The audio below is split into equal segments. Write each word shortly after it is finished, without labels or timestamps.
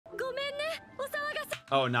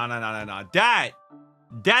Oh, no.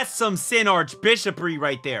 That's some sin archbishopry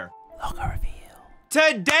right there.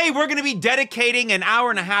 Today, we're going to be dedicating an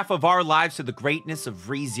hour and a half of our lives to the greatness of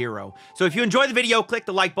ReZero. So if you enjoyed the video, click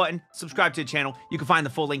the like button, subscribe to the channel. You can find the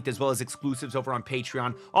full link as well as exclusives over on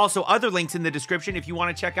Patreon. Also, other links in the description if you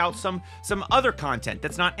want to check out some other content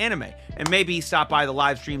that's not anime. And maybe stop by the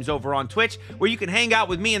live streams over on Twitch, where you can hang out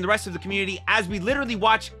with me and the rest of the community as we literally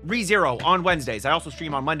watch ReZero on Wednesdays. I also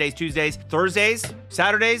stream on Mondays, Tuesdays, Thursdays,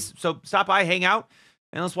 Saturdays. So stop by, hang out,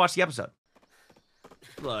 and let's watch the episode.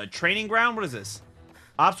 Training ground? What is this?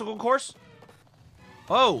 Obstacle course?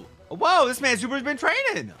 Oh, whoa, this man Subaru's been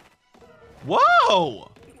training.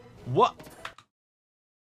 Whoa. What?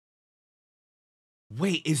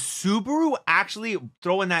 Wait, is Subaru actually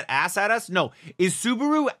throwing that ass at us? No, is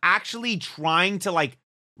Subaru actually trying to like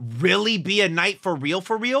really be a knight for real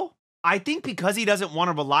for real? I think because he doesn't want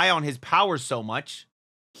to rely on his powers so much,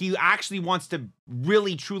 he actually wants to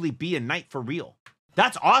really truly be a knight for real.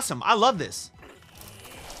 That's awesome. I love this.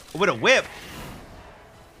 With a whip.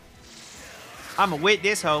 I'ma whip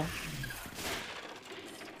this hoe.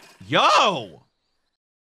 Yo!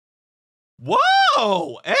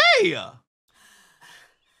 Whoa! Hey!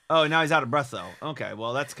 Oh, now he's out of breath, though. Okay,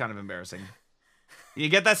 well, that's kind of embarrassing. You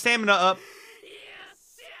get that stamina up.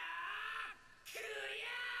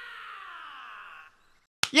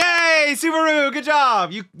 Yay! Subaru! Good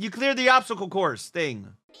job! You cleared the obstacle course thing.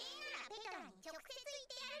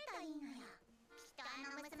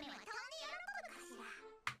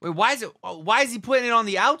 Wait, why is he putting it on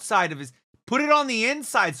the outside of his... Put it on the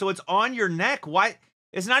inside so it's on your neck. Why?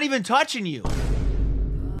 It's not even touching you.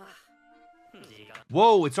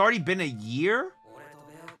 Whoa, it's already been a year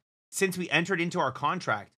since we entered into our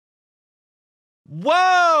contract.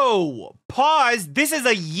 Whoa! Pause. This is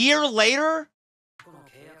a year later?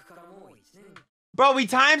 Bro, we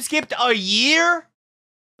time skipped a year?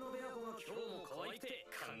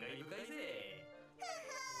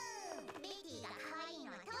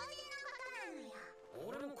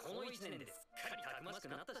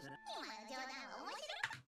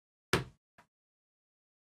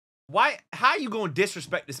 Why? How you gonna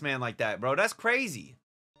disrespect this man like that, bro? That's crazy.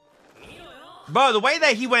 Bro, the way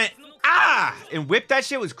that he went, and whipped that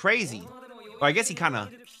shit was crazy. Or I guess he kind of...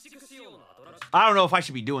 I don't know if I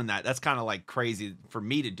should be doing that. That's kind of like crazy for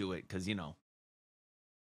me to do it, because, you know.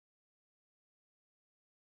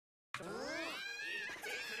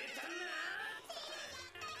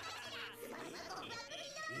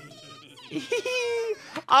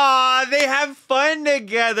 Aw, they have fun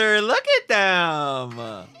together. Look at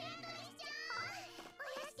them.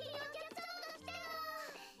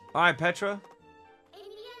 All right, Petra.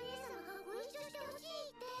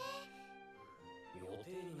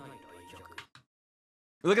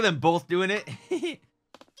 Look at them both doing it.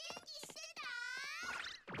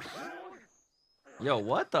 Yo,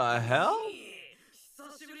 what the hell?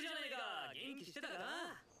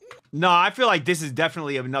 No, I feel like this is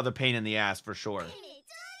definitely another pain in the ass for sure.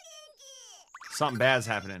 Something bad's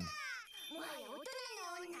happening.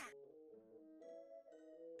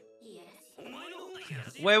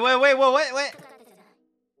 Wait.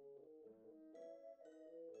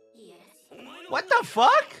 What the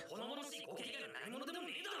fuck?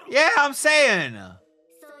 Yeah, I'm saying.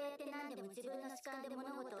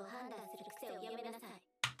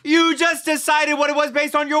 You just decided what it was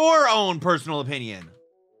based on your own personal opinion.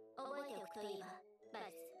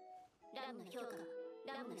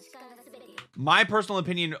 My personal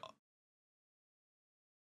opinion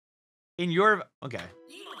in your... Okay.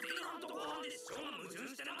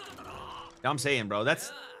 I'm saying, bro,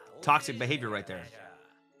 that's toxic behavior right there.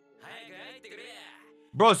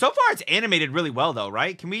 Bro, so far it's animated really well, though,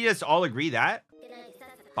 right? Can we just all agree that?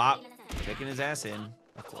 Bop, kicking his ass in,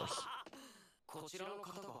 of course.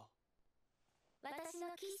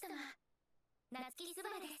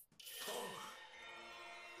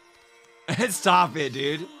 Stop it,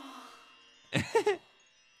 dude.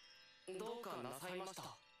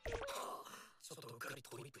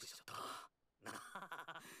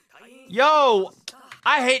 Yo,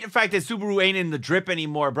 I hate the fact that Subaru ain't in the drip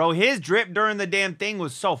anymore, bro. His drip during the damn thing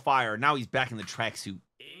was so fire. Now he's back in the tracksuit.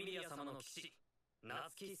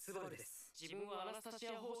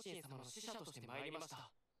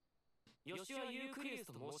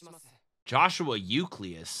 Joshua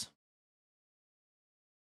Euclius.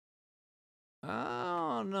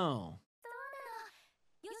 Oh, no.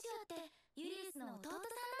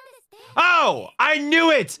 Oh, I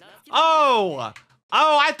knew it. Oh,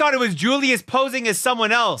 I thought it was Julius posing as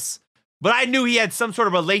someone else, but I knew he had some sort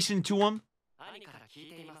of relation to him.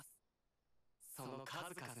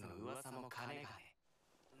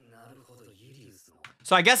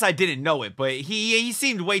 So I guess I didn't know it, but he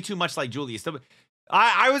seemed way too much like Julius.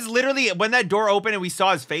 I was literally, when that door opened and we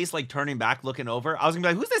saw his face like turning back, looking over, I was gonna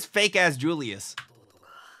be like, who's this fake ass Julius?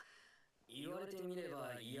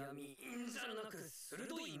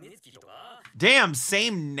 Damn,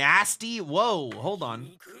 same nasty. Whoa, hold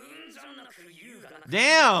on.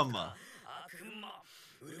 Damn.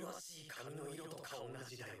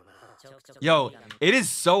 Yo, it is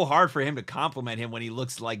so hard for him to compliment him when he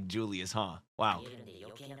looks like Julius, huh? Wow.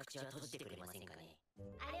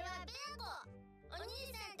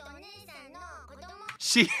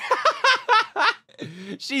 She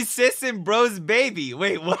she's sis and bro's baby.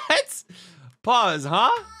 Wait, what? Pause,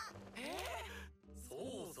 huh?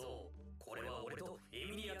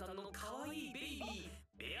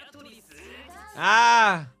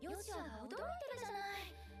 Ah.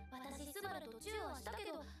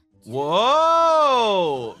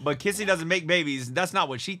 Whoa! But kissing doesn't make babies. That's not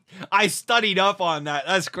what she... I studied up on that.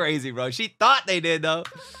 That's crazy, bro. She thought they did, though.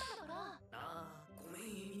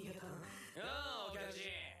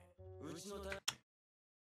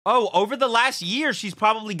 Oh, over the last year, she's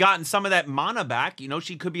probably gotten some of that mana back. You know,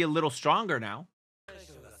 she could be a little stronger now.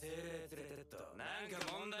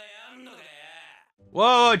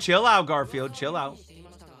 Whoa, chill out, Garfield. Chill out.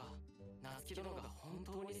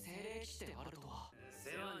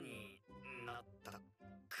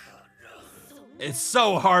 It's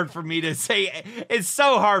so hard for me to say. It's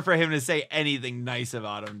so hard for him to say anything nice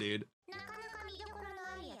about him, dude.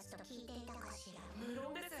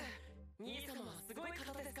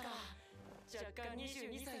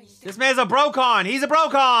 This man's a brocon. He's a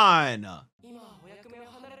brocon.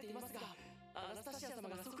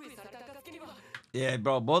 Yeah,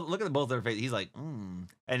 bro. Look at both their faces. He's like,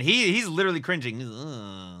 and he's literally cringing. He's,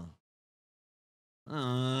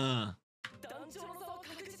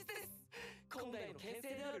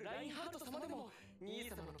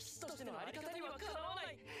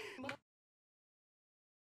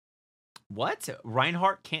 What?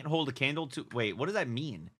 Reinhardt can't hold a candle to... Wait, what does that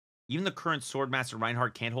mean? Even the current Swordmaster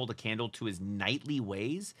Reinhardt can't hold a candle to his knightly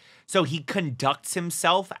ways? So he conducts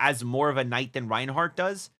himself as more of a knight than Reinhardt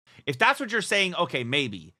does? If that's what you're saying, okay,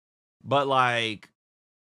 maybe. But like...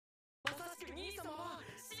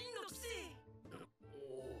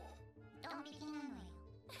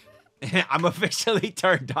 I'm officially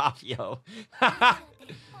turned off, yo.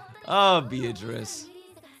 Oh, Beatrice.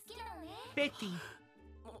 50.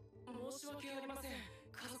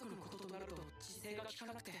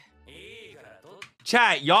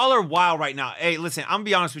 Chat, y'all are wild right now. Hey, listen, I'm gonna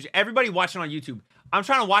be honest with you. Everybody watching on YouTube, I'm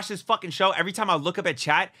trying to watch this fucking show. Every time I look up at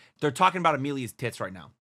chat, they're talking about Amelia's tits right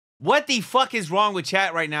now. What the fuck is wrong with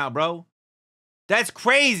chat right now, bro? That's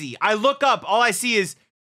crazy. I look up, all I see is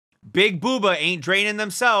Big Booba ain't draining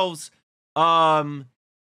themselves.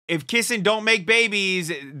 If kissing don't make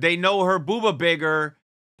babies, they know her booba bigger.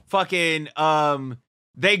 Fucking,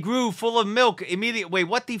 they grew full of milk immediately. Wait,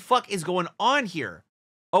 what the fuck is going on here?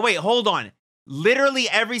 Oh, wait, hold on. Literally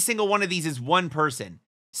every single one of these is one person.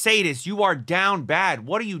 Sadist, you are down bad.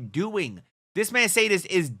 What are you doing? This man Sadist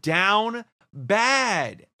is down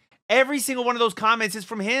bad. Every single one of those comments is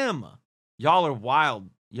from him. Y'all are wild.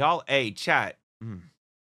 Y'all, hey, chat.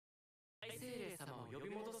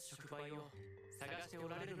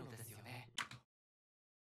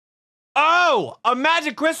 Oh, a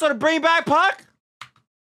magic crystal to bring back Puck?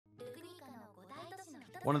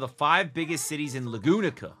 One of the 5 biggest cities in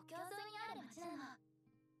Lagunica.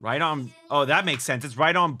 Right on. Oh, that makes sense. It's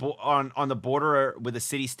right on the border with the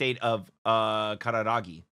city-state of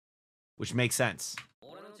Kararagi, which makes sense.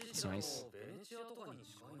 That's nice.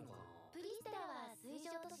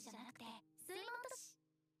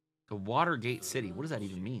 The Watergate City. What does that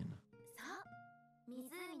even mean?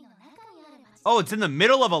 Oh, it's in the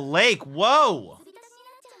middle of a lake. Whoa.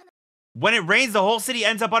 When it rains, the whole city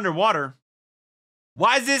ends up underwater.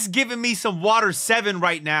 Why is this giving me some Water 7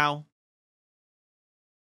 right now?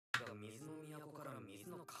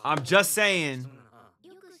 I'm just saying.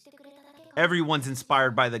 Everyone's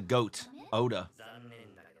inspired by the goat, Oda.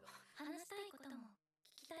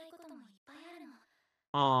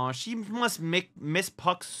 Aw, she must miss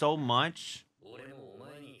Puck so much.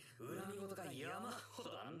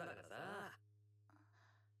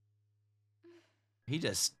 He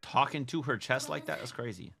just talking to her chest like that? That's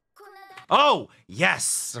crazy. Oh,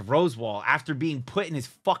 yes! Rosewall. After being put in his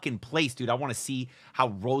fucking place, dude. I want to see how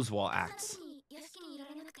Rosewall acts.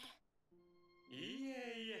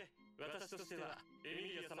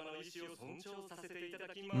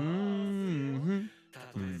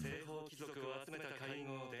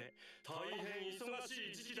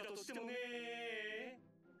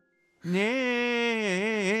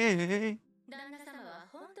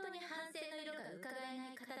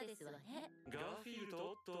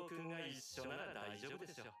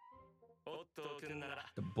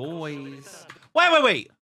 boys.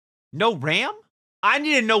 Wait. No Ram? I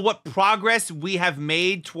need to know what progress we have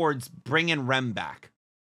made towards bringing Rem back.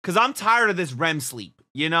 Because I'm tired of this REM sleep,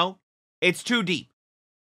 you know? It's too deep.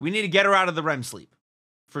 We need to get her out of the REM sleep.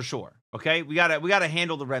 For sure, okay? We gotta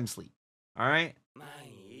handle the REM sleep, all right?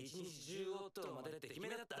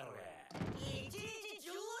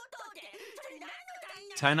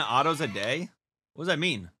 10 autos a day? What does that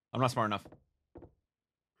mean? I'm not smart enough.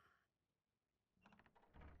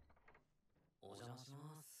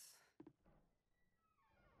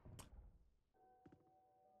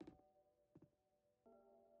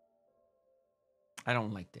 I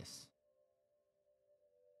don't like this.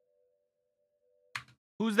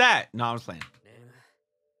 Who's that? No, I was playing.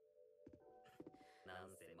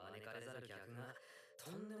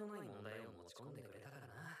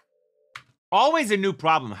 Always a new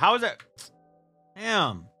problem. How is that?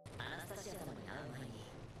 Damn.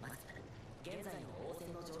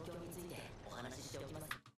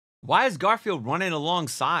 Why is Garfield running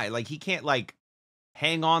alongside? Like, he can't, like,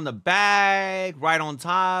 hang on the bag, right on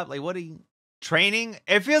top. Like, what are you training?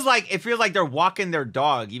 It feels like they're walking their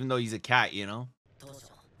dog, even though he's a cat, you know?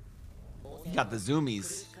 He got the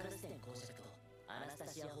zoomies.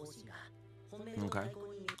 Okay.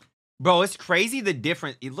 Bro, it's crazy the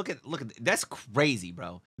difference. Look at that's crazy,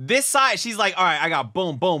 bro. This side, she's like, all right, I got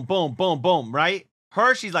boom, boom, boom, boom, boom, right?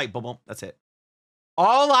 Her, she's like, boom, boom, that's it.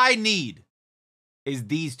 All I need is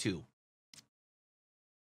these two.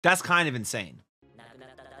 That's kind of insane.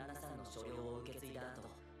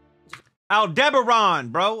 Aldebaran,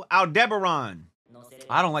 bro. Aldebaran.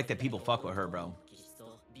 I don't like that people fuck with her, bro.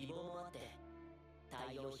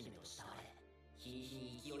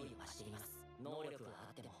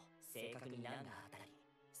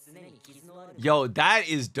 Yo, that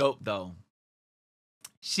is dope, though.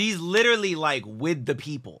 She's literally, like, with the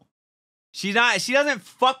people. She doesn't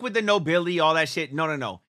fuck with the nobility, all that shit.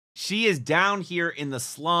 No. She is down here in the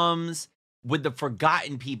slums with the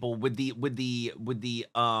forgotten people, with the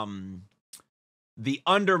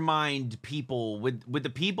undermined people, with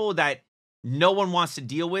the people that no one wants to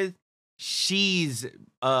deal with. She's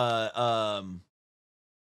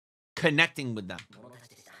connecting with them.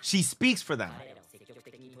 She speaks for them.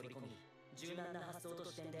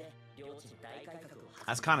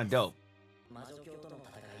 That's kind of dope.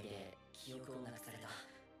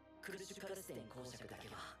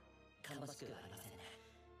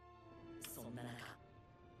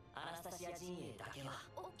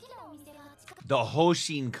 The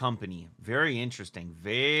Hoshin Company. Very interesting.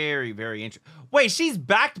 Very, very interesting. Wait, she's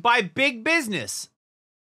backed by big business.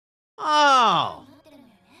 Oh.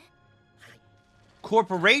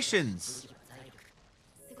 Corporations.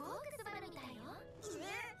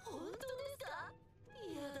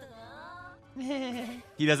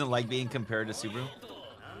 He doesn't like being compared to Subaru.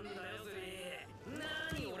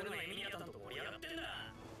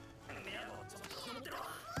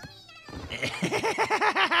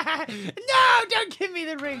 No, don't give me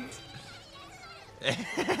the rings.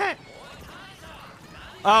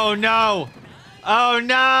 Oh no. Oh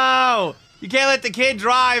no. You can't let the kid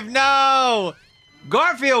drive. No.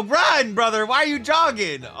 Garfield, run, brother. Why are you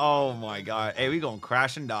jogging? Oh my God. Hey, we gonna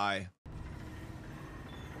crash and die.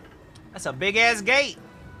 That's a big ass gate.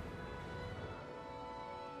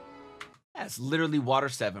 That's literally Water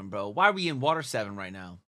 7, bro. Why are we in Water 7 right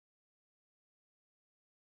now?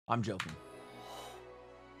 I'm joking.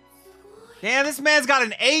 Damn, this man's got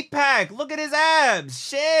an 8-pack. Look at his abs.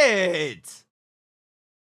 Shit.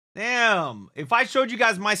 Damn. If I showed you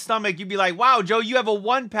guys my stomach, you'd be like, wow, Joe, you have a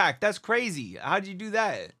 1-pack. That's crazy. How'd you do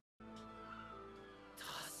that?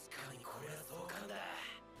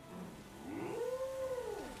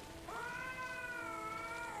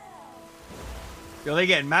 Yo, they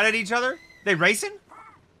getting mad at each other? They racing?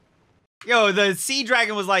 Yo, the sea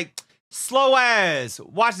dragon was like, slow ass.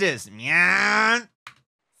 Watch this. Meow.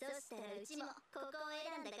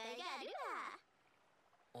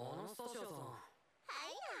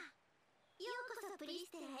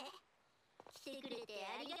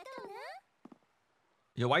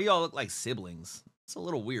 Yo, why y'all look like siblings? It's a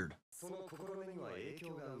little weird.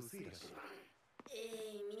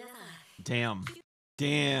 Damn.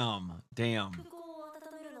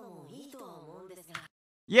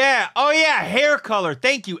 Yeah, oh yeah, hair color.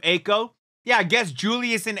 Thank you, Aiko. Yeah, I guess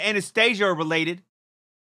Julius and Anastasia are related.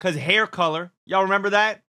 Because hair color. Y'all remember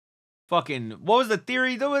that? Fucking, what was the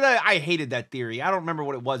theory? I hated that theory. I don't remember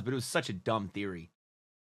what it was, but it was such a dumb theory.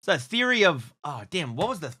 It's a theory of, oh, damn, what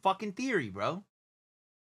was the fucking theory, bro?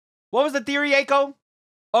 What was the theory, Aiko?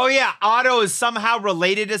 Oh yeah, Otto is somehow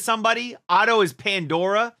related to somebody. Otto is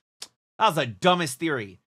Pandora. That was the dumbest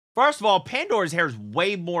theory. First of all, Pandora's hair is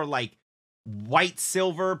way more like white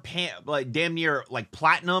silver, like damn near like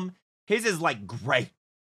platinum. His is like gray.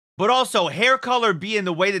 But also, hair color being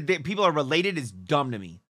the way that people are related is dumb to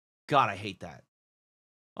me. God, I hate that.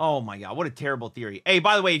 Oh my God, what a terrible theory. Hey,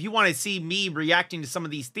 by the way, if you want to see me reacting to some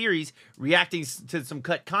of these theories, reacting to some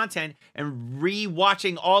cut content, and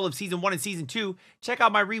re-watching all of Season 1 and Season 2, check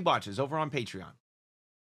out my rewatches over on Patreon.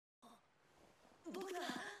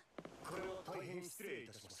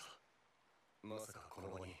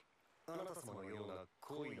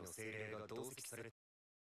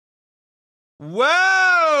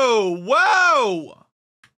 Whoa! Whoa!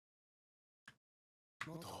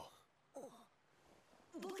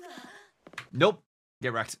 Nope.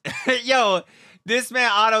 Get wrecked. Yo, this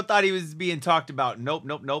man Otto thought he was being talked about. Nope,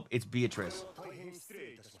 nope, nope. It's Beatrice.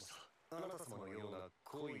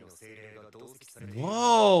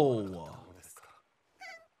 Whoa.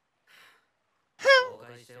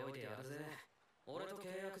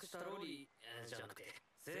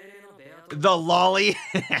 The lolly.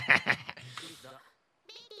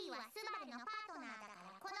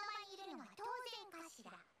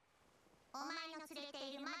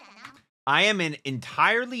 I am an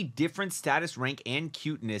entirely different status, rank, and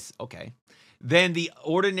cuteness, okay, than the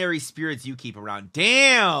ordinary spirits you keep around.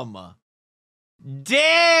 Damn!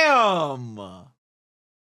 Damn!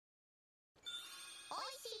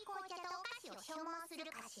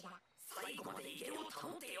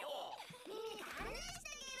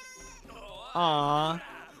 Aww.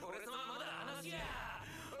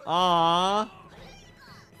 Aww.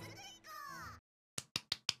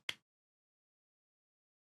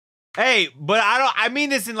 Hey, but I mean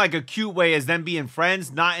this in like a cute way as them being friends,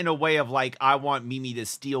 not in a way of like I want Mimi to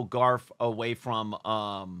steal Garf away from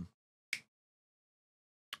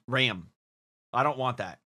Ram. I don't want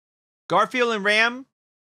that. Garfield and Ram,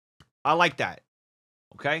 I like that.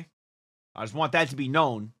 Okay? I just want that to be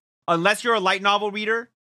known. Unless you're a light novel reader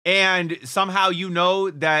and somehow you know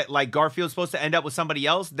that like Garfield's supposed to end up with somebody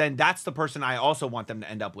else, then that's the person I also want them to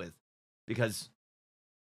end up with. Because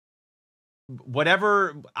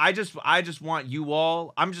whatever, I just want you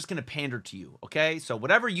all, I'm just going to pander to you, okay? So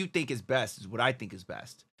whatever you think is best is what I think is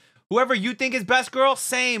best. Whoever you think is best, girl,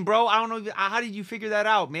 same, bro. I don't know, how did you figure that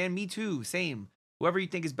out, man? Me too, same. Whoever you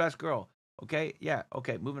think is best, girl. Okay, yeah,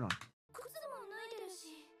 okay, moving on.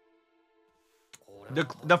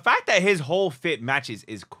 The fact that his whole fit matches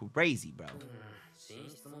is crazy, bro.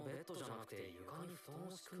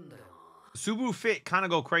 Subaru fit kind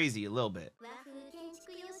of go crazy a little bit.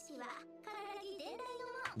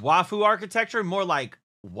 Wafu architecture? More like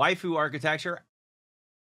waifu architecture?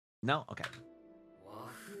 No? Okay.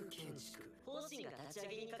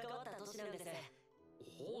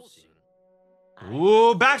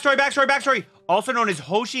 Ooh, backstory. Also known as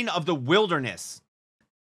Hoshin of the Wilderness.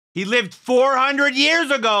 He lived 400 years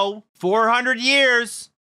ago. 400 years.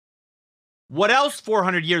 What else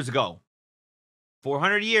 400 years ago?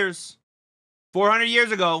 400 years. 400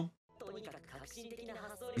 years ago.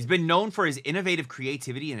 He's been known for his innovative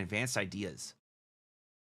creativity and advanced ideas.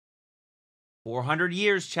 400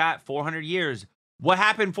 years, chat. 400 years. What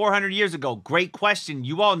happened 400 years ago? Great question.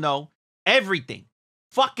 You all know. Everything.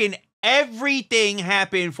 Fucking everything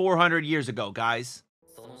happened 400 years ago, guys.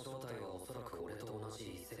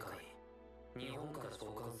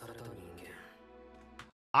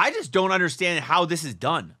 I just don't understand how this is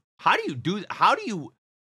done. How do you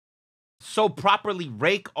so properly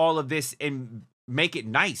rake all of this and make it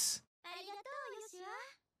nice?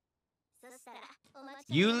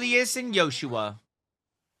 Julius and Joshua.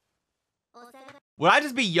 Would I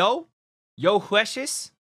just be Yo? Yo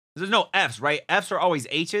Hueshes? There's no F's, right? F's are always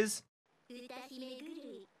H's.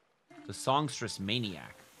 The songstress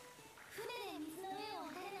maniac.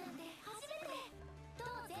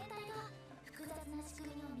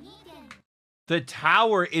 The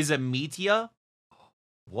tower is a meteor?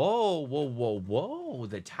 Whoa.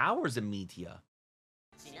 The tower's a meteor.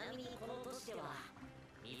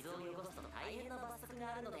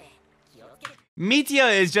 Meteor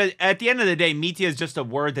is just, at the end of the day, meteor is just a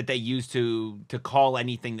word that they use to call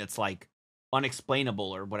anything that's like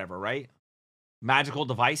unexplainable or whatever, right? Magical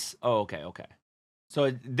device? Oh, okay.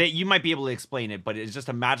 So you might be able to explain it, but it's just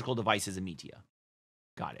a magical device is a meteor.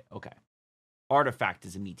 Got it, okay. Artifact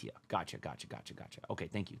is a meteor. Gotcha. Okay,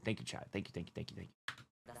 thank you, Chad. Thank you.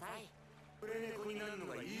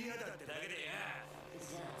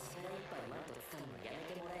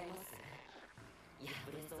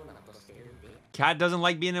 Cat doesn't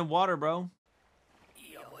like being in water, bro.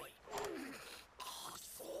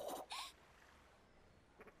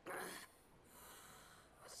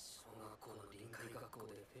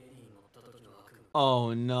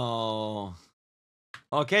 Oh no.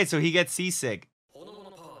 Okay, so he gets seasick.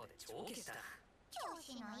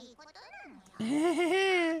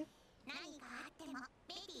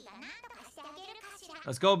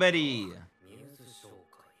 Let's go, Betty.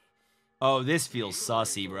 Oh, this feels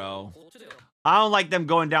sussy, bro. I don't like them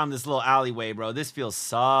going down this little alleyway, bro. This feels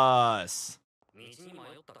sus.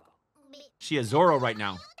 She a Zoro right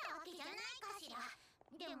now.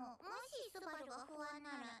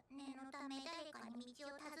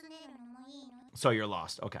 So you're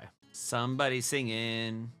lost. Okay. Somebody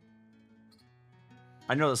singing.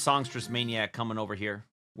 I know the songstress maniac coming over here.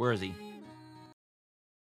 Where is he?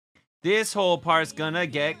 This whole part's gonna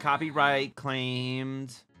get copyright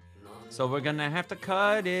claimed. So we're gonna have to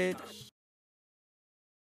cut it.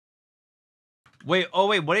 Wait, oh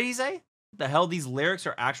wait, what did he say? The hell, these lyrics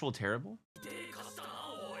are actual terrible?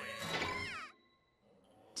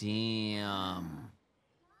 Damn.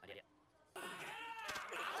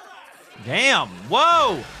 Damn,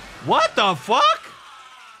 whoa! What the fuck?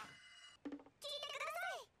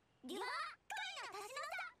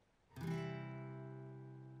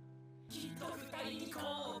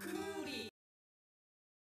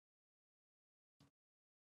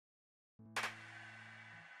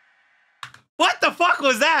 What the fuck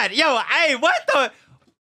was that? Yo, hey, what the?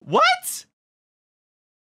 What?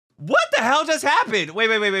 What the hell just happened? Wait.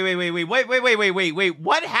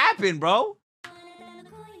 What happened, bro?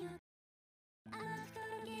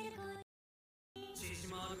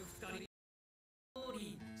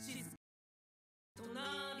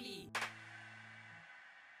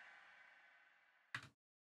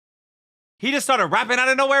 He just started rapping out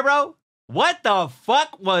of nowhere, bro? What the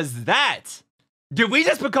fuck was that? Did we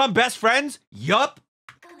just become best friends? Yup.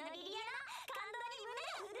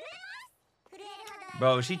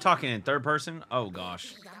 Bro, is she talking in third person? Oh,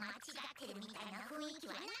 gosh.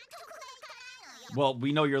 Well,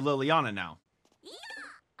 we know you're Liliana now.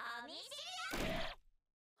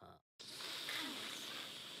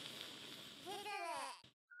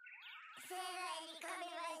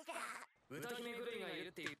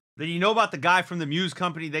 Then you know about the guy from the Muse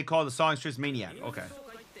company they call the songstress maniac. Okay.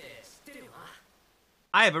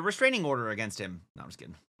 I have a restraining order against him. No, I'm just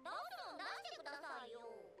kidding.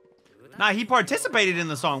 Nah, he participated in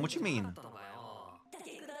the song. What you mean?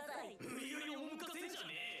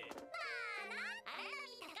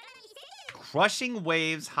 Crushing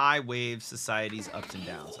waves, high waves, society's ups and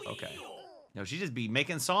downs. Okay. No, she just be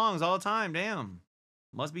making songs all the time. Damn.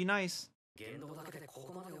 Must be nice.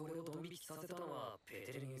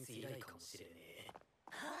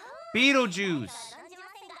 Beetlejuice.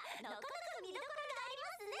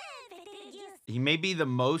 He may be the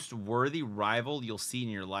most worthy rival you'll see in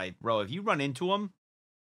your life. Bro, if you run into him,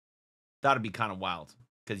 that'd be kind of wild.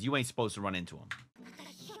 Because you ain't supposed to run into him.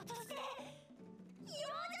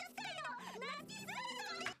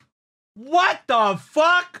 What the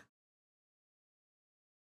fuck?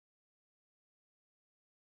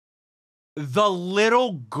 The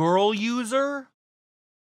little girl user?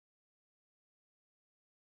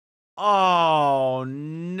 Oh,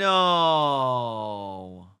 no.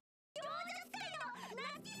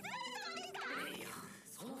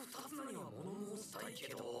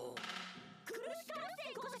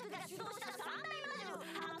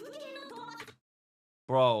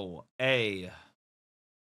 Bro, A.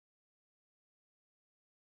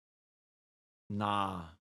 Nah.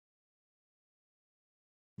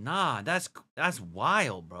 Nah, that's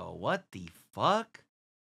wild, bro. What the fuck?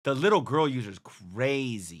 The little girl user's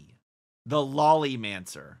crazy. The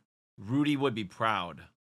Lollymancer. Rudy would be proud.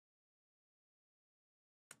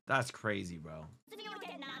 That's crazy, bro.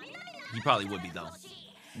 He probably would be, though.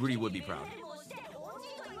 Rudy would be proud.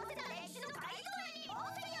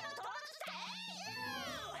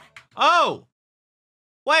 Oh!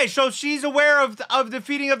 Wait, so she's aware of the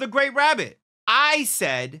feeding of the Great Rabbit. I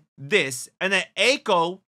said this, and then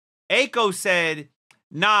Eiko said,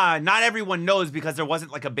 nah, not everyone knows because there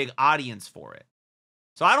wasn't like a big audience for it.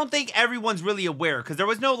 So I don't think everyone's really aware because there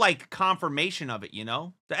was no like confirmation of it, you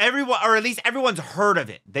know? Everyone, or at least everyone's heard of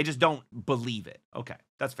it. They just don't believe it. Okay,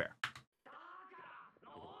 that's fair.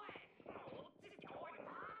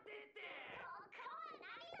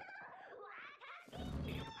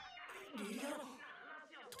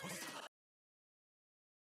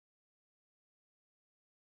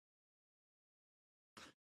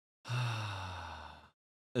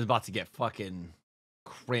 It's about to get fucking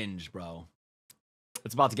cringe, bro.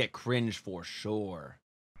 It's about to get cringe for sure.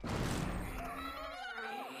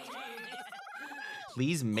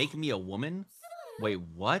 Please make me a woman? Wait,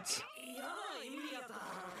 what?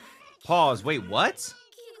 Pause. Wait, what?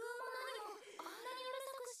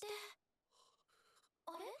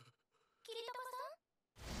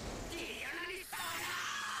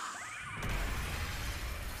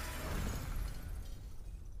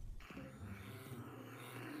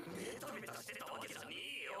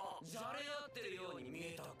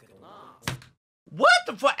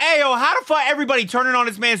 the fuck? Hey, yo, how the fuck everybody turning on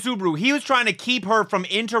this man Subaru? He was trying to keep her from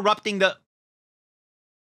interrupting the...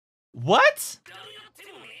 What?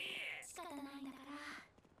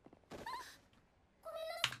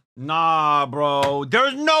 Nah, bro.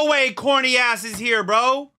 There's no way corny ass is here,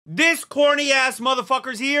 bro. This corny ass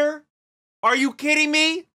motherfucker's here? Are you kidding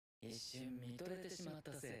me?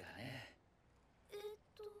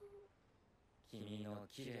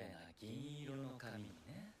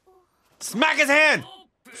 Smack his hand!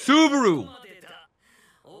 Subaru!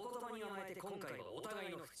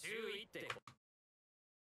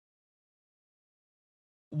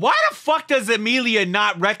 Why the fuck does Emilia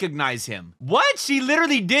not recognize him? What? She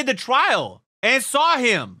literally did the trial and saw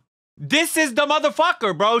him. This is the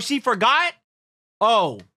motherfucker, bro. She forgot?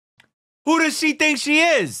 Oh. Who does she think she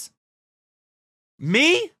is?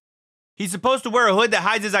 Me? He's supposed to wear a hood that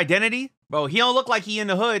hides his identity? Bro, he don't look like he in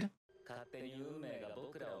the hood.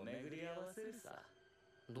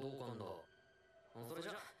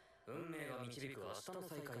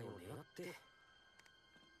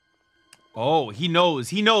 Oh, he knows.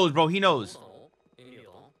 He knows, bro. He knows.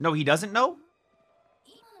 No, he doesn't know?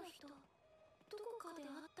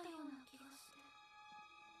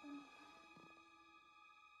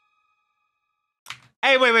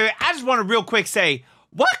 Hey, wait. I just want to real quick say,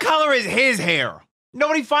 what color is his hair?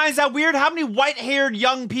 Nobody finds that weird? How many white-haired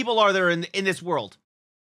young people are there in this world?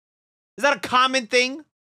 Is that a common thing?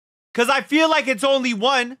 Because I feel like it's only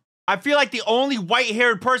one. I feel like the only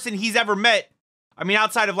white-haired person he's ever met, I mean,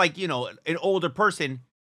 outside of, like, you know, an older person,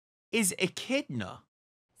 is Echidna.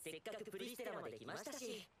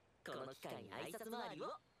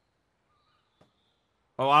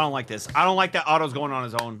 Oh, I don't like this. I don't like that Otto's going on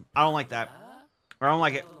his own. I don't like that. I don't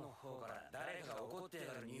like it.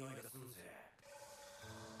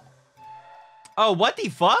 Oh, what the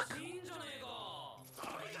fuck?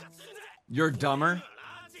 You're dumber?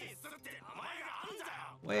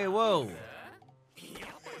 Wait, whoa.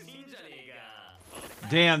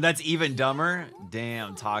 Damn, that's even dumber.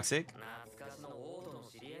 Damn, toxic.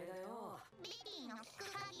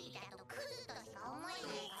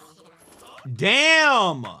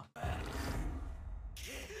 Damn!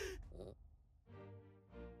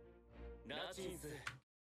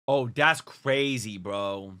 Oh, that's crazy,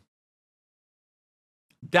 bro.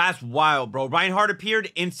 That's wild, bro. Reinhardt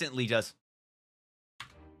appeared instantly just...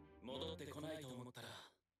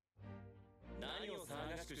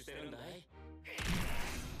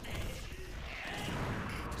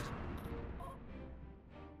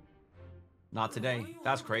 Not today.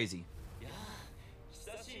 That's crazy.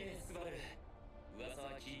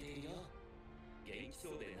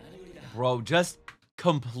 Bro, just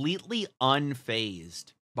completely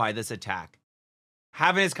unfazed by this attack.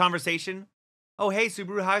 Having his conversation. Oh, hey,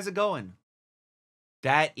 Subaru, how's it going?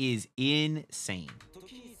 That is insane.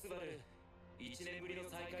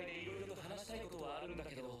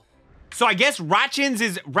 So I guess Ratchins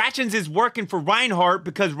is working for Reinhardt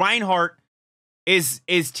because Reinhardt is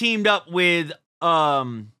teamed up with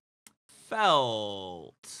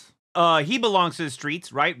Felt. He belongs to the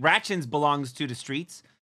streets, right? Ratchins belongs to the streets.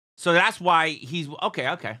 So that's why he's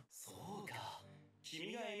okay.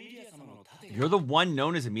 You're the one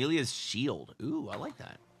known as Emilia's shield. Ooh, I like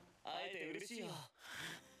that.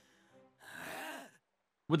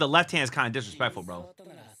 With the left hand is kind of disrespectful, bro.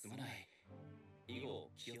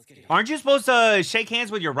 Aren't you supposed to shake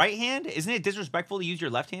hands with your right hand? Isn't it disrespectful to use your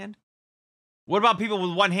left hand? What about people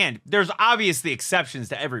with one hand? There's obviously exceptions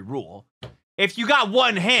to every rule. If you got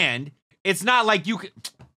one hand, it's not like you could...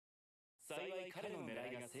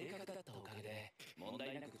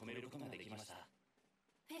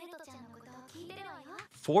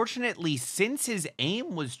 Fortunately, since his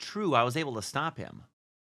aim was true, I was able to stop him.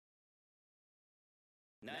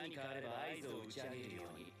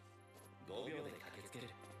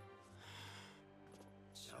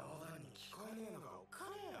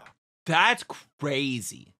 That's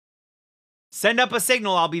crazy. Send up a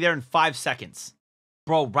signal. I'll be there in 5 seconds.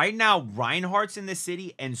 Bro, right now, Reinhardt's in this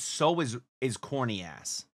city, and so is corny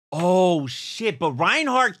ass. Oh, shit. But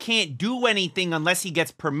Reinhardt can't do anything unless he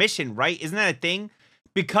gets permission, right? Isn't that a thing?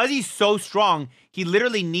 Because he's so strong, he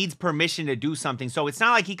literally needs permission to do something. So it's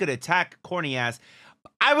not like he could attack corny ass.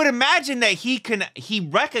 I would imagine that he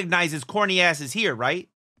recognizes corny ass is here, right?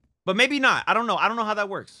 But maybe not. I don't know. I don't know how that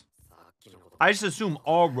works. I just assume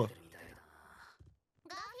aura.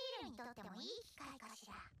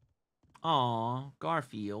 Aw,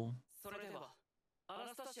 Garfield.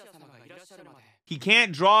 He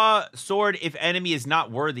can't draw sword if enemy is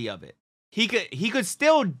not worthy of it. He could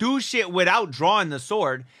still do shit without drawing the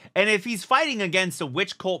sword. And if he's fighting against a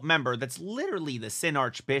witch cult member that's literally the Sin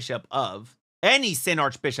Archbishop of Any Sin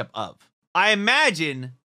Archbishop of. I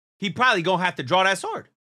imagine he probably gonna have to draw that sword.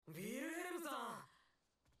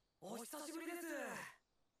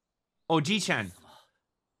 OG-chan.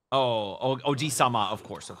 Oh, OG-sama, of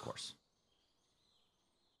course, of course.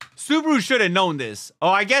 Subaru should have known this. Oh,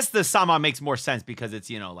 I guess the sama makes more sense because it's,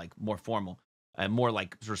 you know, like more formal and more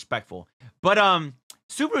like respectful. But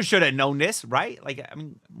Subaru should have known this, right? Like, I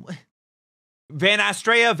mean, Van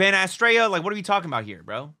Astrea, like, what are we talking about here,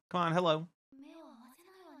 bro? Come on, hello.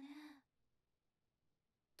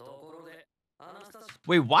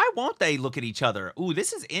 Wait, why won't they look at each other? Ooh,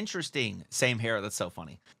 this is interesting. Same hair, that's so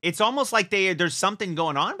funny. It's almost like there's something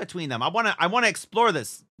going on between them. I wanna explore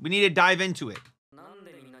this. We need to dive into it.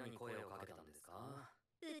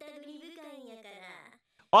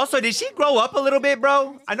 Also, did she grow up a little bit,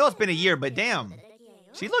 bro? I know it's been a year, but damn.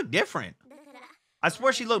 She looked different. I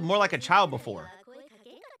swear she looked more like a child before.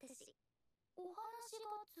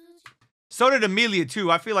 So did Amelia, too.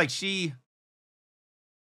 I feel like she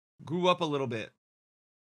grew up a little bit.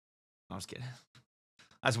 I was kidding.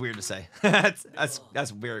 That's weird to say.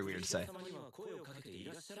 that's very weird to say.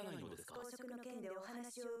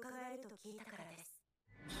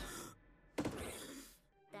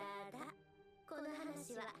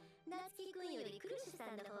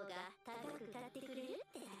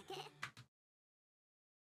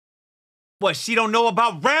 What, she don't know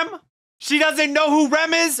about Rem? She doesn't know who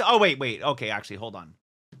Rem is? Oh, wait. Okay, actually, hold on.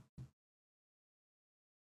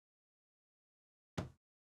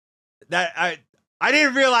 That I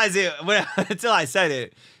didn't realize it until I said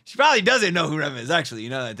it. She probably doesn't know who Rem is, actually, you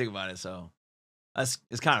know that I think about it, so it's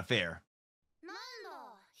kind of fair.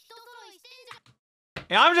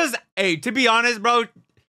 And I'm just, hey, to be honest, bro,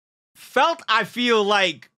 I feel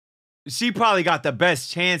like she probably got the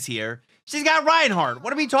best chance here. She's got Reinhardt.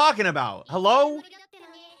 What are we talking about? Hello?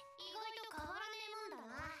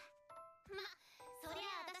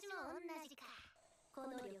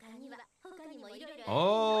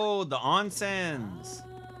 Oh, the onsens.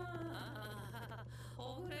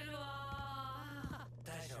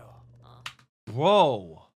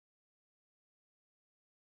 Bro.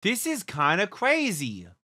 This is kind of crazy.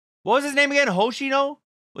 What was his name again? Hoshino?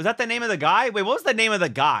 Was that the name of the guy? Wait, what was the name of the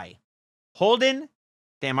guy? Holden?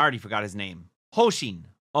 Damn, I already forgot his name. Hoshin.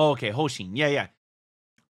 Oh, okay, Hoshin. Yeah.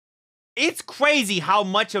 It's crazy how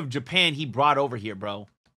much of Japan he brought over here, bro.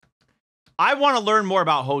 I want to learn more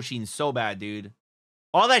about Hoshin so bad, dude.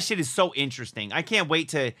 All that shit is so interesting. I can't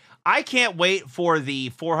wait for the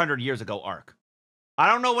 400 years ago arc. I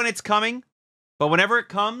don't know when it's coming, but whenever it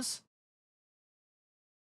comes,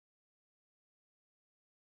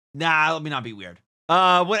 nah, let me not be weird.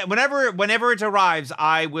 Whenever it arrives,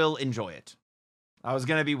 I will enjoy it. I was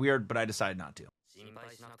gonna be weird, but I decided not to.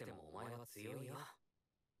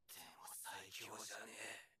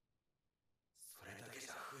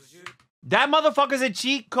 That motherfucker's a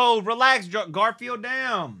cheat code. Relax, Garfield.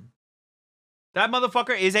 Damn. That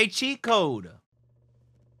motherfucker is a cheat code.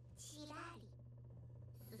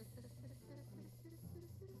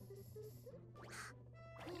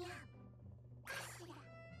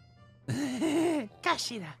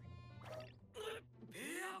 Kashira.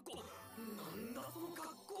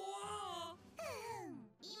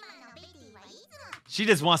 She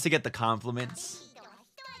just wants to get the compliments.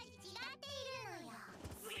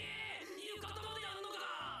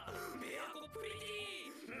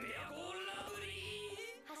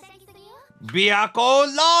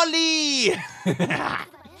 Biako Lolly!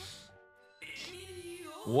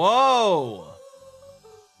 Whoa!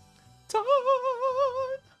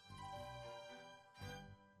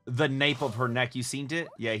 The nape of her neck, you seen it?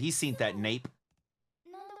 Yeah, he's seen that nape.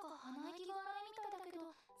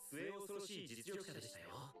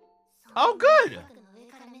 Oh, good!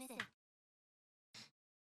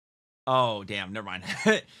 Oh, damn, never mind.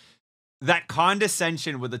 That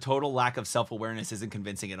condescension with a total lack of self-awareness isn't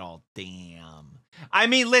convincing at all. Damn. I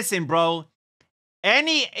mean, listen, bro.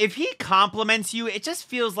 If he compliments you, it just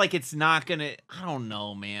feels like it's not gonna... I don't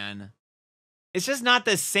know, man. It's just not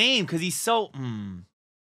the same because he's so...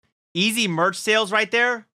 Easy merch sales right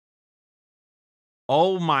there.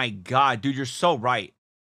 Oh my god, dude, you're so right.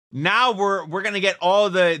 Now we're gonna get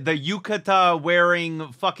all the yukata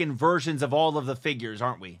wearing fucking versions of all of the figures,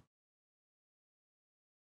 aren't we?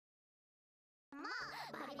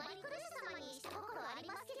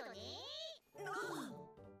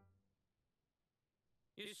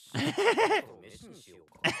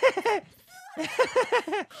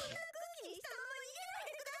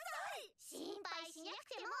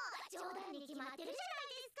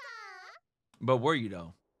 But were you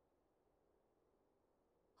though?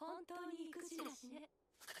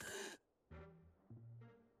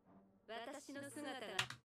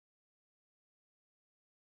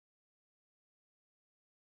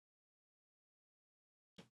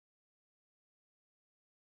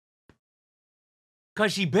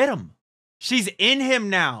 Because she bit him. She's in him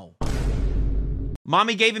now.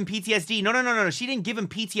 Mommy gave him PTSD. No. She didn't give him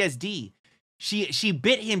PTSD. She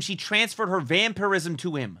bit him. She transferred her vampirism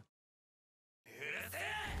to him.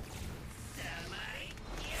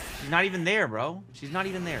 She's not even there, bro. She's not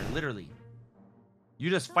even there, literally.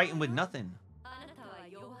 You're just fighting with nothing.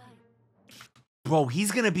 Bro,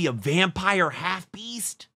 he's gonna be a vampire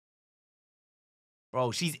half-beast.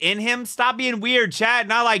 Bro, she's in him? Stop being weird, chat.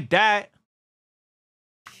 Not like that.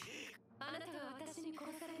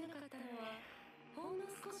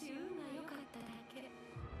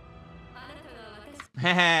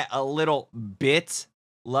 A little bit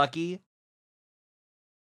lucky.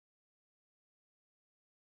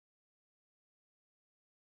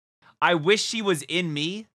 I wish she was in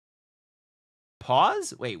me.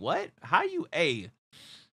 Pause? Wait, what? How you... Hey.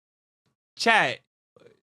 Chat's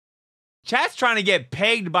trying to get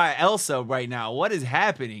pegged by Elsa right now. What is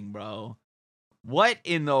happening, bro? What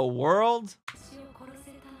in the world?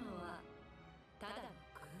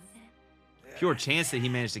 Pure chance that he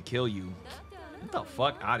managed to kill you. Get the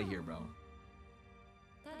fuck out of here, bro.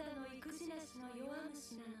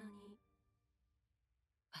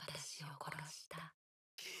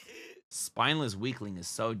 Spineless weakling is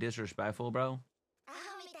so disrespectful, bro.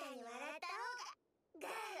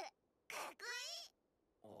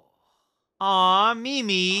 Aw,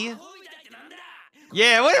 Mimi.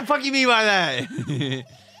 Yeah, what the fuck you mean by that?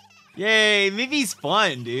 Yay, Mimi's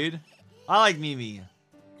fun, dude. I like Mimi.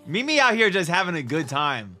 Mimi out here just having a good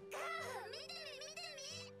time.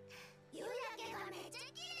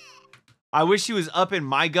 I wish she was up in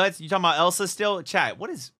my guts. You talking about Elsa still? Chat, what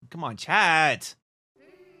is... Come on, chat.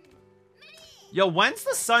 Yo, when's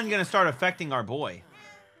the sun gonna start affecting our boy?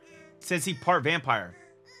 Since he part vampire.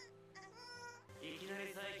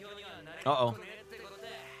 Uh-oh.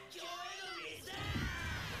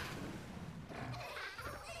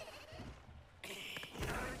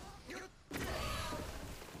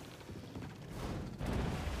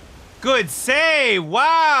 Good save!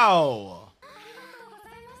 Wow!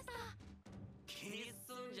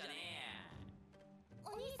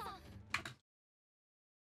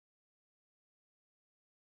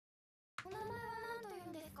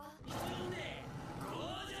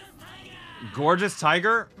 Gorgeous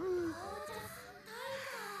Tiger?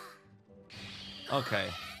 Okay.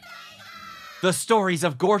 The stories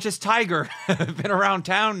of Gorgeous Tiger have been around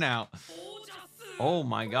town now. Oh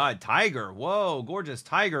my god, Tiger. Whoa, Gorgeous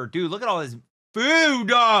Tiger. Dude, look at all this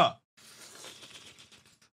food.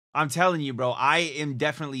 I'm telling you, bro, I am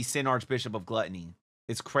definitely Sin Archbishop of Gluttony.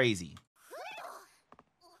 It's crazy.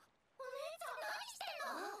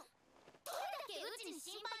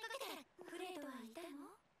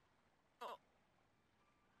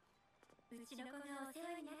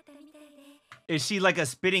 Is she like a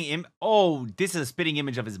spitting im- Oh, this is a spitting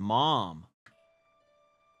image of his mom.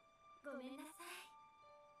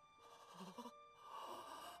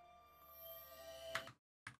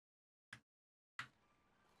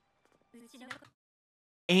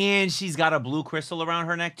 And she's got a blue crystal around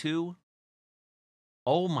her neck too.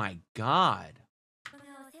 Oh my god.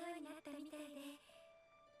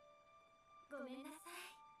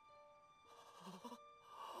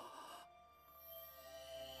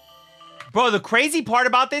 Bro, the crazy part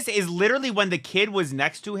about this is literally when the kid was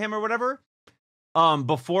next to him or whatever,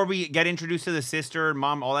 before we get introduced to the sister,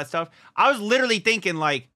 mom, all that stuff, I was literally thinking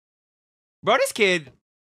like, bro, this kid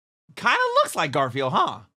kind of looks like Garfield,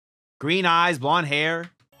 huh? Green eyes, blonde hair.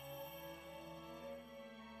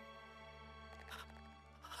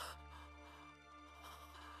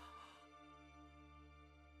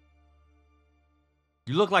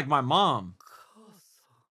 You look like my mom.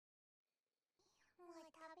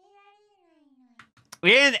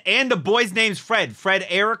 And the boy's name's Fred. Fred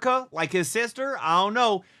Erica, like his sister. I don't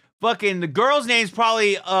know. Fucking the girl's name's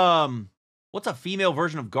probably what's a female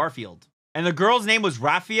version of Garfield? And the girl's name was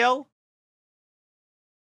Raphael?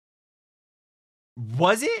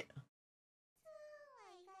 Was it?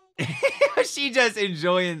 She just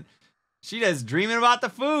enjoying, she just dreaming about the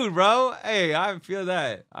food, bro. Hey, I feel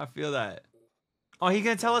that. I feel that. Oh, he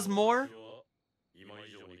gonna tell us more?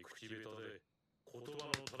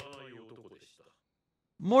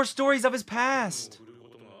 More stories of his past.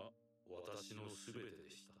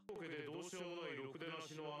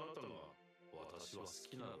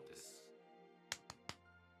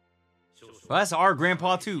 Well, that's our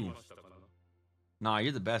grandpa too. Nah,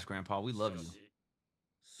 you're the best, grandpa. We love you.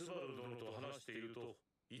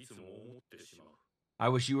 I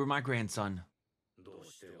wish you were my grandson.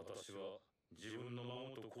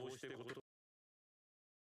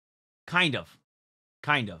 Kind of.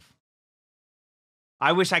 Kind of.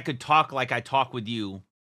 I wish I could talk like I talk with you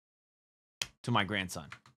to my grandson.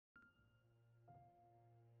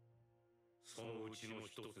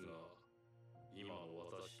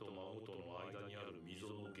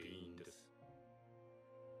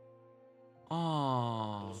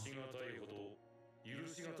 Oh.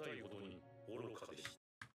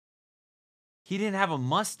 He didn't have a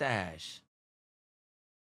mustache.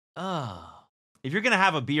 Ugh. If you're going to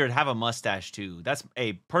have a beard, have a mustache too. That's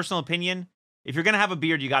a personal opinion. If you're going to have a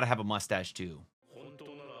beard, you got to have a mustache too.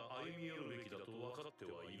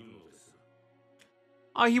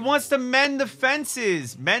 Oh, he wants to mend the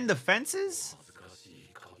fences. Mend the fences?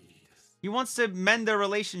 He wants to mend their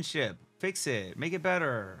relationship. Fix it. Make it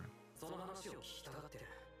better.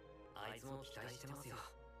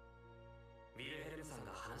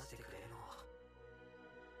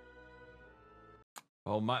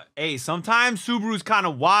 Oh my, hey, sometimes Subaru's kind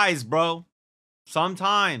of wise, bro.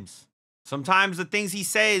 Sometimes. Sometimes the things he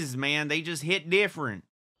says, man, they just hit different.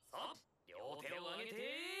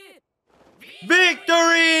 Victory!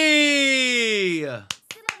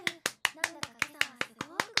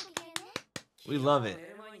 We love it.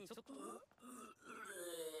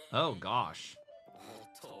 Oh gosh.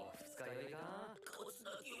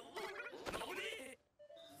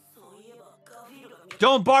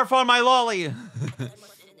 Don't barf on my lolly.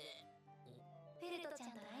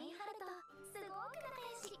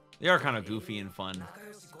 They are kind of goofy and fun.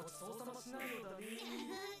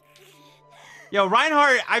 Yo,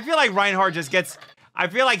 Reinhardt, I feel like Reinhardt just gets... I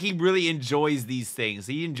feel like he really enjoys these things.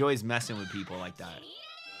 He enjoys messing with people like that.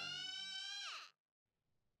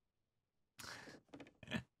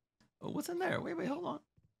 Oh, what's in there? Wait, hold on.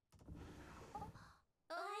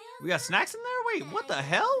 We got snacks in there? Wait, what the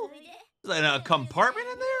hell? Is that a compartment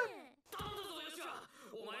in there?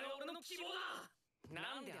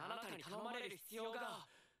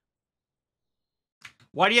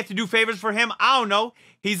 Why do you have to do favors for him? I don't know.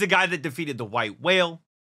 He's the guy that defeated the white whale.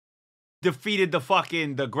 Defeated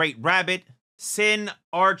the great rabbit. Sin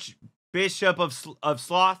Archbishop of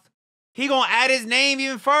Sloth. He gonna add his name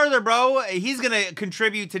even further, bro. He's gonna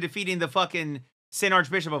contribute to defeating the fucking Sin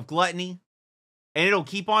Archbishop of Gluttony. And it'll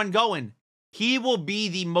keep on going. He will be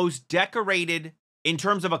the most decorated in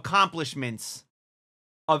terms of accomplishments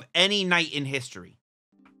of any knight in history.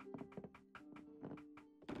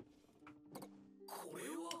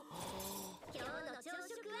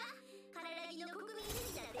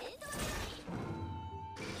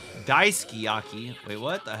 Daisukiyaki. Wait,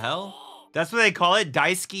 what the hell? That's what they call it?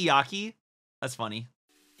 Daisukiyaki? That's funny.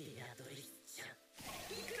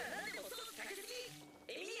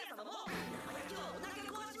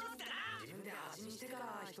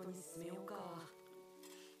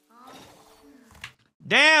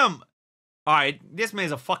 Damn! Alright, this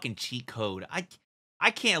man's a fucking cheat code.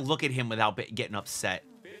 I can't look at him without getting upset.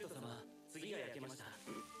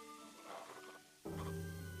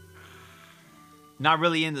 Not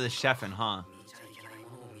really into the chefing, huh?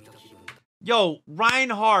 Yo,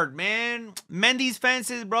 Reinhardt, man. Mend these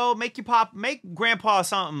fences, bro. Make grandpa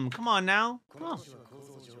something. Come on now. Come on.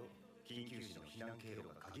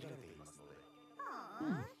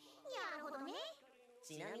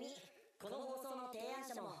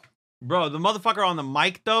 Bro, the motherfucker on the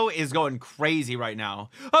mic, though, is going crazy right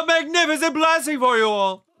now. A magnificent blessing for you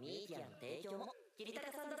all.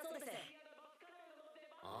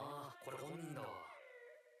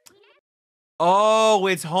 Oh,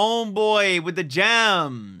 it's Homeboy with the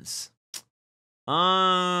gems.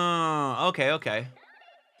 Okay, okay.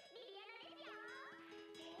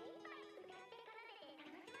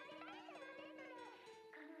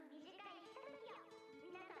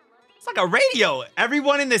 It's like a radio.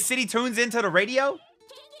 Everyone in the city tunes into the radio.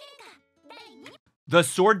 The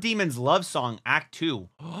Sword Demon's Love Song, Act 2.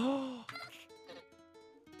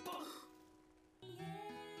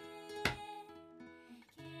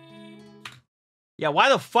 Yeah, why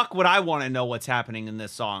the fuck would I want to know what's happening in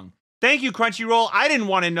this song? Thank you, Crunchyroll. I didn't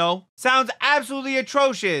want to know. Sounds absolutely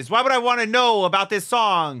atrocious. Why would I want to know about this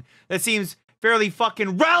song that seems fairly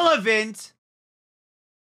fucking relevant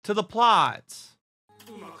to the plot?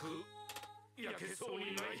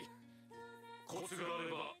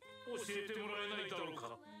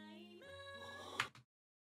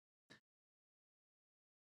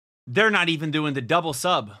 They're not even doing the double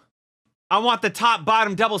sub. I want the top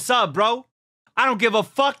bottom double sub, bro. I don't give a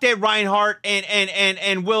fuck that Reinhardt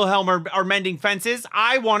and Wilhelm are mending fences.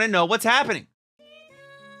 I want to know what's happening.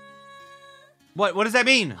 What does that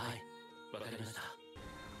mean?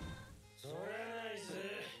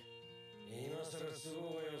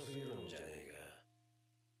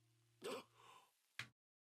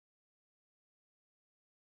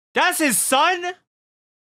 That's his son?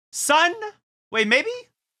 Son? Wait, maybe?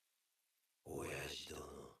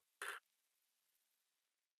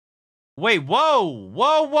 Wait, whoa.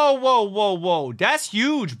 That's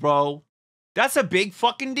huge, bro. That's a big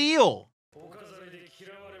fucking deal.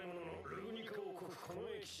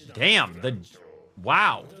 Damn,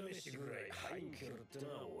 wow.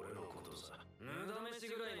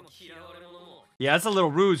 Yeah, that's a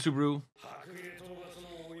little rude, Subaru.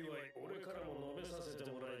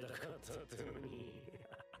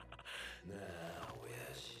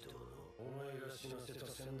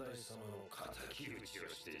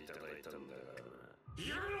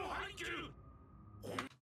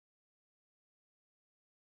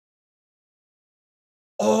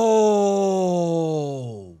 Oh,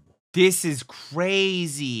 this is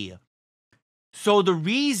crazy. So the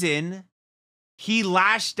reason he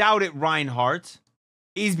lashed out at Reinhardt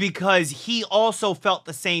is because he also felt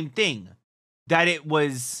the same thing, that it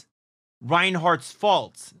was Reinhardt's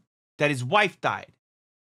fault, that his wife died,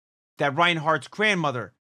 that Reinhardt's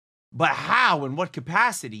grandmother. But how? In what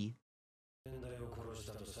capacity?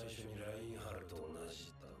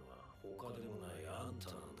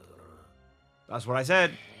 That's what I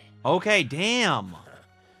said. Okay, damn.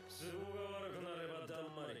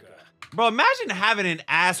 Bro, imagine having an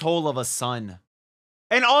asshole of a son.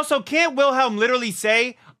 And also, can't Wilhelm literally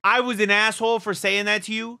say, I was an asshole for saying that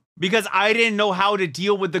to you because I didn't know how to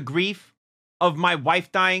deal with the grief of my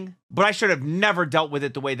wife dying, but I should have never dealt with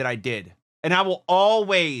it the way that I did. And I will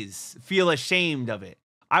always feel ashamed of it.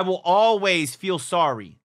 I will always feel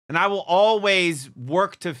sorry. And I will always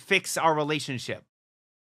work to fix our relationship.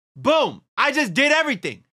 Boom. I just did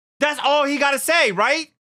everything. That's all he got to say,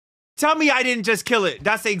 right? Tell me I didn't just kill it.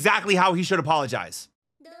 That's exactly how he should apologize.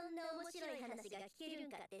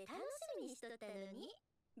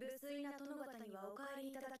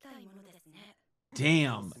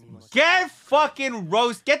 Damn. Get fucking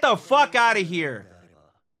roast. Get the fuck out of here.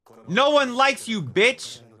 No one likes you,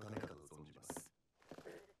 bitch.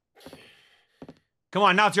 Come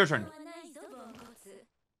on, now it's your turn.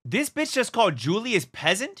 This bitch just called Julius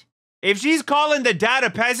peasant? If she's calling the dad a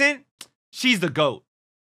peasant, she's the GOAT.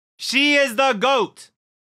 She is the GOAT.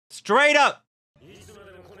 Straight up.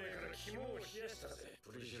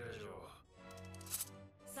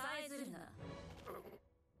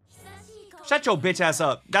 Shut your bitch ass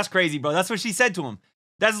up. That's crazy, bro. That's what she said to him.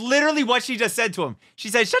 That's literally what she just said to him. She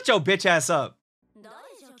said, shut your bitch ass up.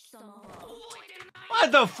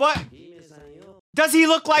 What the fuck? Does he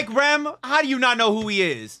look like Rem? How do you not know who he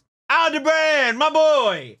is? Aldebrand, my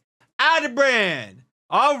boy. Aldebrand.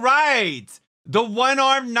 All right. The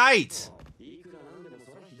one-armed knight.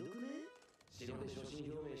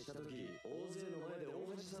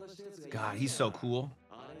 God, he's so cool.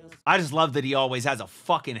 I just love that he always has a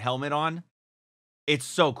fucking helmet on. It's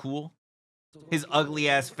so cool. His ugly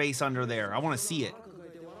ass face under there. I want to see it.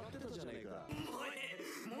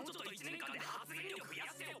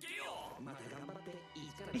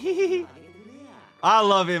 I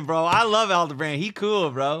love him, bro. I love Aldebrand. He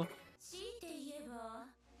cool, bro.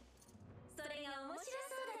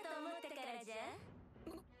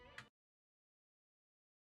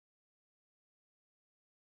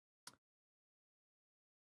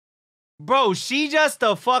 Bro, she just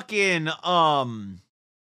a fucking,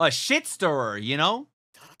 a shit stirrer, you know?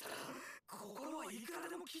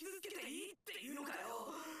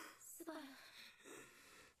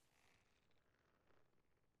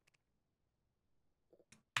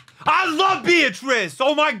 I love Beatrice!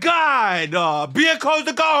 Oh my god! Beatrice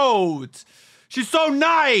the GOAT! She's so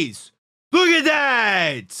nice! Look at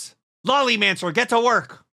that! Lollymancer, get to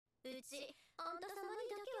work!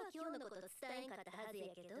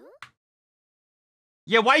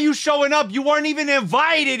 Yeah, why are you showing up? You weren't even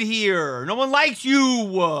invited here. No one likes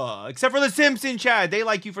you. Except for the Simpson chat. They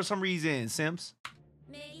like you for some reason, Simps.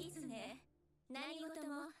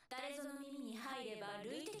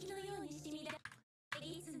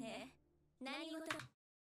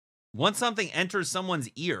 Once something enters someone's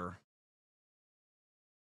ear.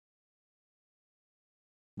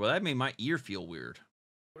 Well, that made my ear feel weird.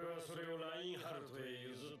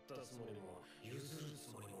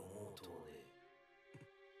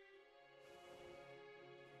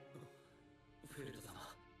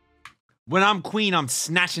 When I'm queen, I'm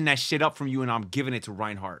snatching that shit up from you and I'm giving it to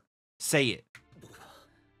Reinhardt. Say it.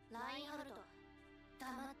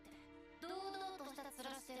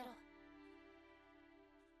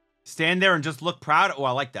 Stand there and just look proud. Oh,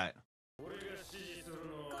 I like that.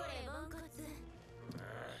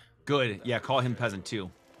 Good. Yeah, call him peasant too.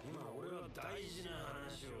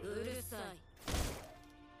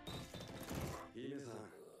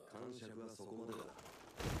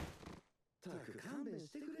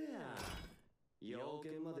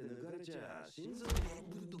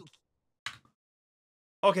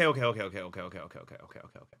 Okay.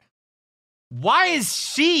 Why is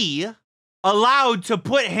she allowed to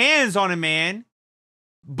put hands on a man,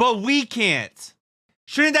 but we can't?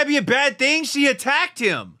 Shouldn't that be a bad thing? She attacked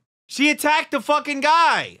him. She attacked the fucking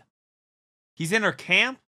guy. He's in her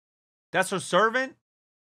camp? That's her servant?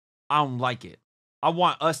 I don't like it. I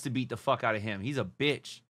want us to beat the fuck out of him. He's a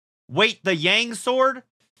bitch. Wait, the Yang sword?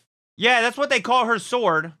 Yeah, that's what they call her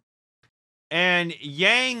sword. And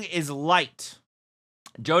Yang is light.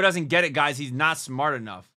 Joe doesn't get it, guys. He's not smart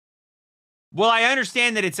enough. Well, I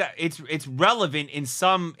understand that it's relevant in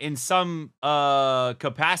some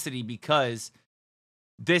capacity because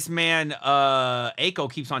this man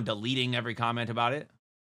Aiko keeps on deleting every comment about it.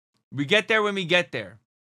 We get there when we get there.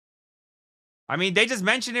 I mean, they just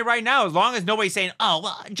mentioned it right now. As long as nobody's saying, "Oh,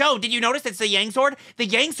 well, Joe, did you notice it's the Yang sword? The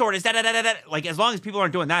Yang sword is da-da-da-da-da." Like, as long as people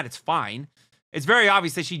aren't doing that, it's fine. It's very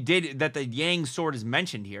obvious that that the Yang sword is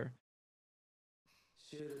mentioned here.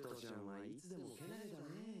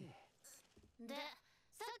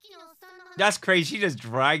 That's crazy. She just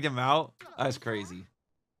dragged him out. That's crazy.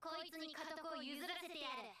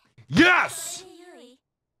 Yes!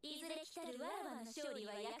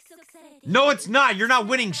 No, it's not. You're not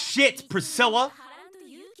winning shit, Priscilla.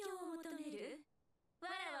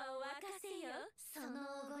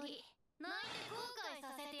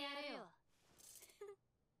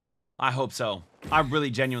 I hope so. I really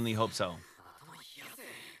genuinely hope so.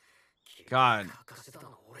 God.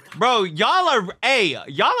 Bro, y'all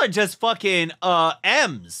are just fucking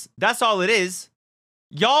M's. That's all it is.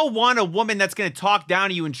 Y'all want a woman that's gonna talk down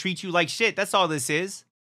to you and treat you like shit. That's all this is.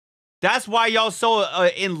 That's why y'all so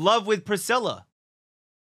in love with Priscilla.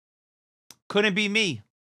 Couldn't be me.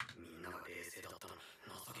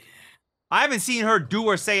 I haven't seen her do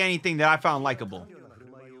or say anything that I found likable.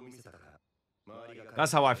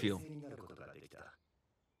 That's how I feel.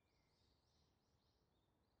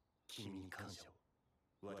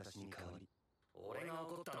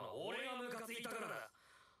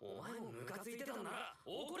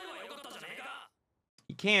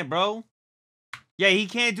 He can't, bro. Yeah, he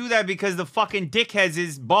can't do that because the fucking dickhead's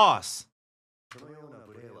his boss.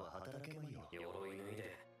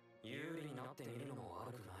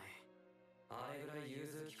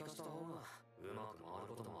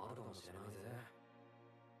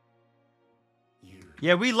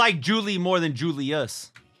 Yeah, we like Julie more than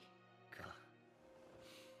Julius.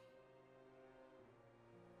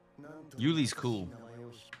 Julie's cool.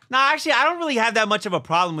 Nah, actually, I don't really have that much of a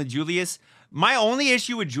problem with Julius. My only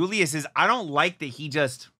issue with Julius is I don't like that he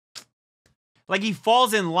just... like, he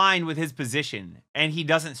falls in line with his position, and he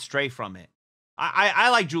doesn't stray from it. I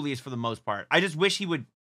like Julius for the most part. I just wish he would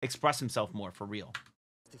express himself more, for real.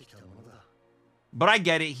 But I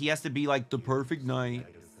get it. He has to be, like, the perfect knight.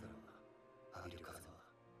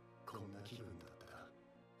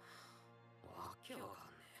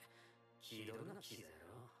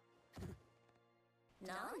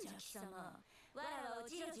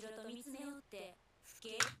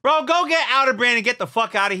 Bro, go get Outerbrand and get the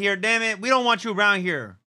fuck out of here, damn it. We don't want you around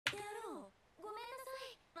here.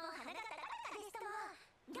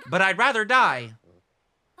 But I'd rather die.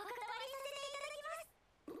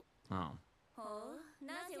 Oh.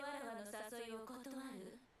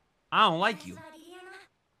 I don't like you.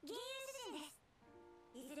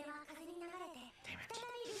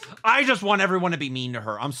 I just want everyone to be mean to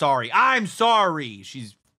her. I'm sorry. I'm sorry.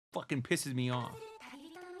 She's fucking pisses me off.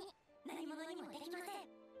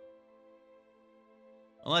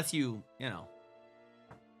 Unless you know,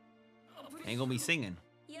 ain't gonna be singing.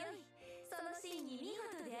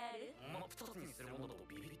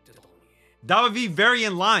 That would be very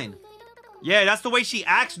in line. Yeah, that's the way she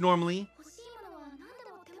acts normally.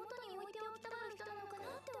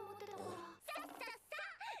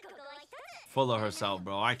 Full of herself,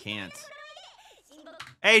 bro. I can't.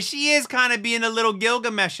 Hey, she is kind of being a little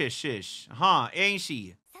Gilgamesh-ish, huh? Ain't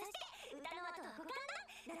she?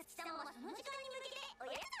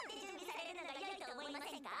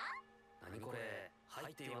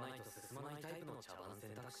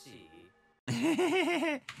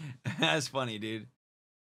 That's funny, dude.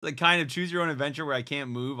 The kind of choose your own adventure where I can't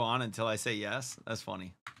move on until I say yes. That's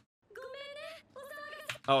funny.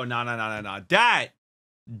 Oh, no.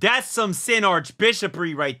 That's some Sin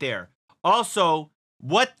Archbishopry right there. Also,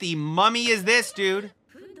 what the mummy is this, dude?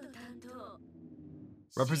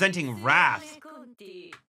 Representing wrath.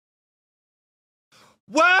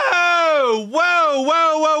 Whoa!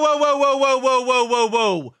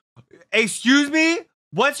 Excuse me?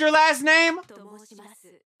 What's your last name?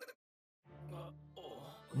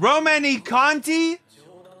 Romanicanti?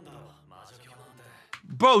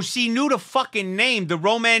 Bro, she knew the fucking name. The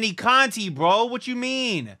Romanicanti, bro. What you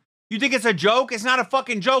mean? You think it's a joke? It's not a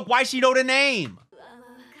fucking joke. Why she know the name?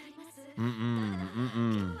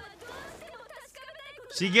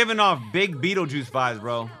 She giving off big Beetlejuice vibes,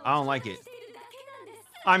 bro. I don't like it.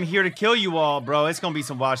 I'm here to kill you all, bro. It's gonna be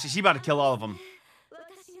some wild shit. She about to kill all of them.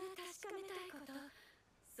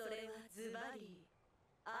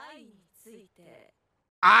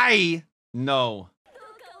 I know.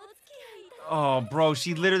 Oh, bro,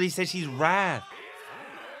 she literally said she's wrath.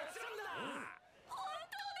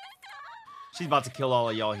 She's about to kill all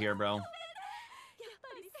of y'all here, bro.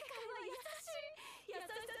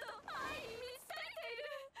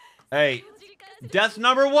 Hey, death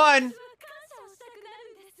number 1.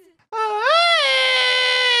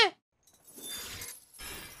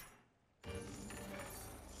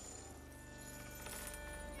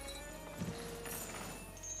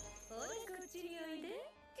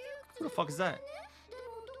 Who the fuck is that?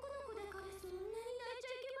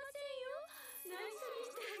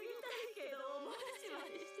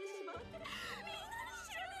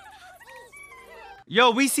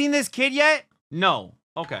 Yo, we seen this kid yet? No.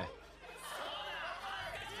 Okay.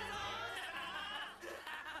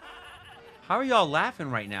 How are y'all laughing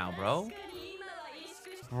right now, bro?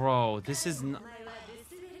 Bro, this is not...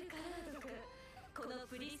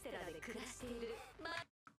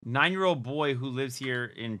 9-year-old boy who lives here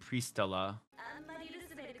in Pristella.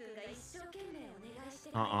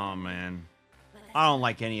 Man. I don't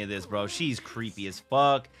like any of this, bro. She's creepy as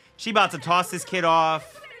fuck. She about to toss this kid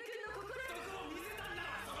off.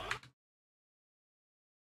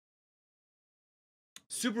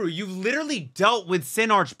 Subaru, you've literally dealt with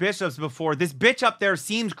Sin Archbishops before. This bitch up there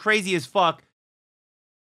seems crazy as fuck.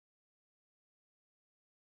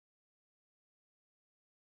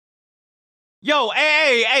 Yo,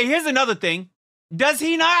 hey, here's another thing. Does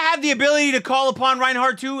he not have the ability to call upon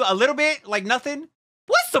Reinhardt too? A little bit? Like nothing?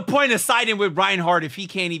 What's the point of siding with Reinhardt if he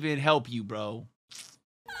can't even help you, bro?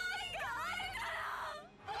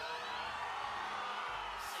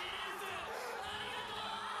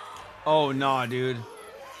 Oh, nah, dude.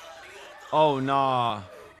 Oh, nah.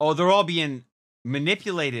 Oh, they're all being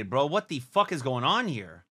manipulated, bro. What the fuck is going on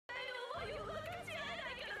here?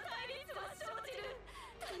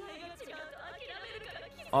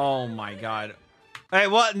 Oh my god. Hey,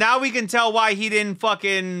 well, now we can tell why he didn't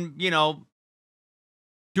fucking, you know,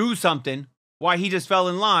 do something. Why he just fell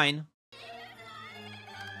in line.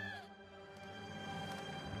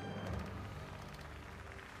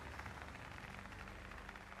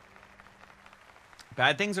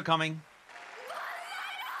 Bad things are coming.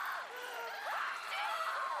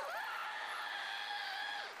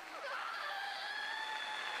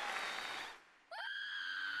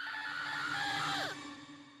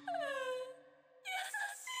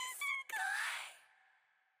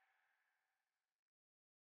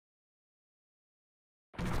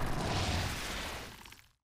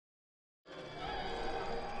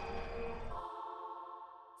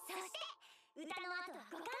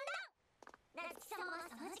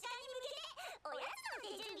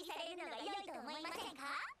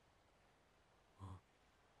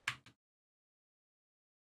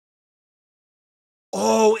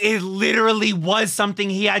 Oh, it literally was something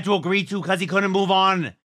he had to agree to because he couldn't move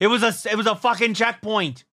on. It was a fucking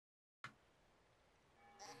checkpoint.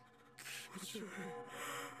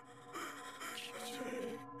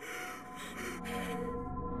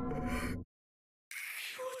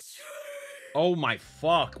 Oh my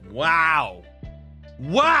fuck. Wow.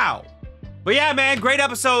 Wow. But yeah, man, great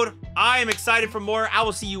episode. I am excited for more. I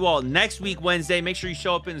will see you all next week, Wednesday. Make sure you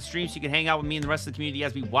show up in the stream so you can hang out with me and the rest of the community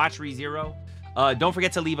as we watch ReZero. Don't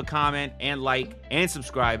forget to leave a comment and like and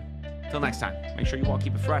subscribe. Till next time, make sure you all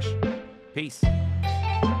keep it fresh. Peace.